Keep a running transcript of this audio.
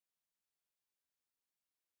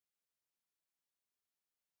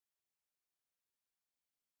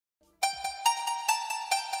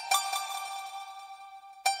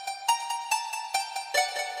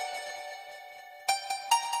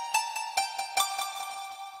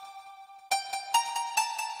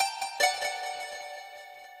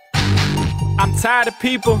I'm tired of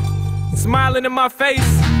people smiling in my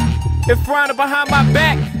face, in front or behind my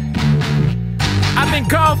back. I've been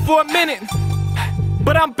gone for a minute,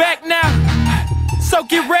 but I'm back now. So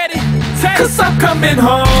get ready, cause I'm coming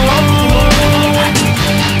home.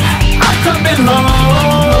 I'm coming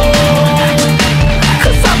home.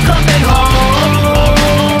 Cause I'm coming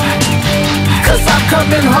home. Cause I'm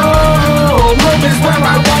coming home. Home is where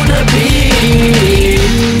I wanna be.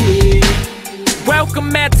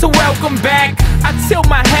 Welcome back to welcome back. I tilt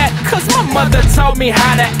my hat cause my mother told me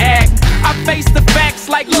how to act. I face the facts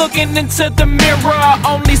like looking into the mirror,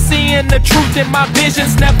 only seeing the truth and my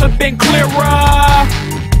vision's never been clearer.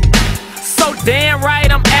 So damn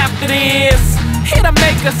right I'm after this, here to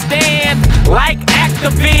make a stand like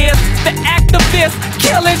activists. The activists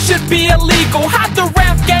killing should be illegal. How'd the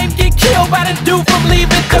rap game get killed by the dude from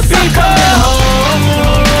leaving the people?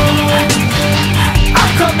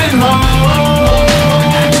 I'm coming home.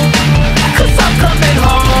 Cause I'm coming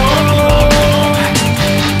home.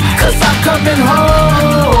 Cause I'm coming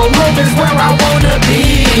home. Home is where I wanna be.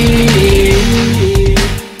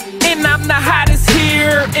 And I'm the hottest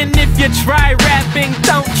here. And if you try rapping,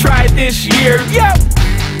 don't try this year. Yep.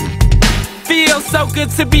 Feels so good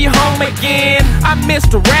to be home again. I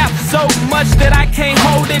missed rap so much that I can't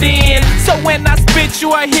hold it in. So when I spit,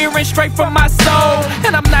 you are hearing straight from my soul.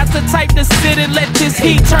 And I'm not the type to sit and let this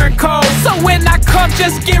heat turn cold. So when I come,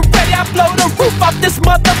 just get ready, I blow the roof off this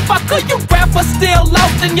motherfucker. You rappers still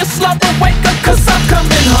lost in your slumber, wake up, cause I'm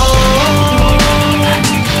coming home.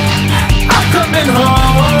 I'm coming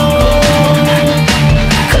home.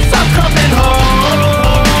 Cause I'm coming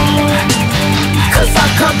home. Cause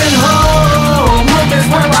I'm coming home. Home is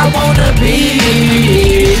where I wanna be.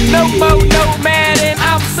 No more nomad, and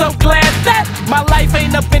I'm so glad that my life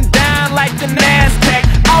ain't up and down like the NASDAQ.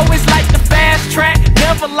 Always like the fast track,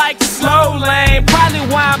 never like the slow lane. Probably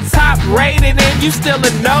why I'm top rated and you still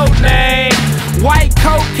a no name. White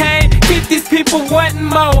cocaine, keep these people wanting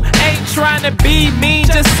more. Ain't trying to be mean,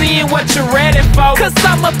 just seeing what you're ready for. Cause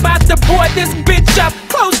I'm about to board this bitch up.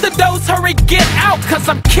 Close the doors, hurry, get out. Cause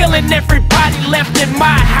I'm killing everybody left in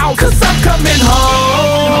my house. Cause I'm coming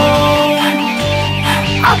home.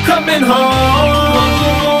 I'm coming home.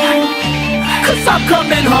 Cause I'm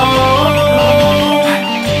coming home.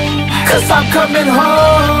 Cause I'm coming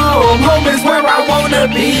home. Home is where I wanna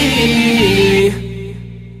be.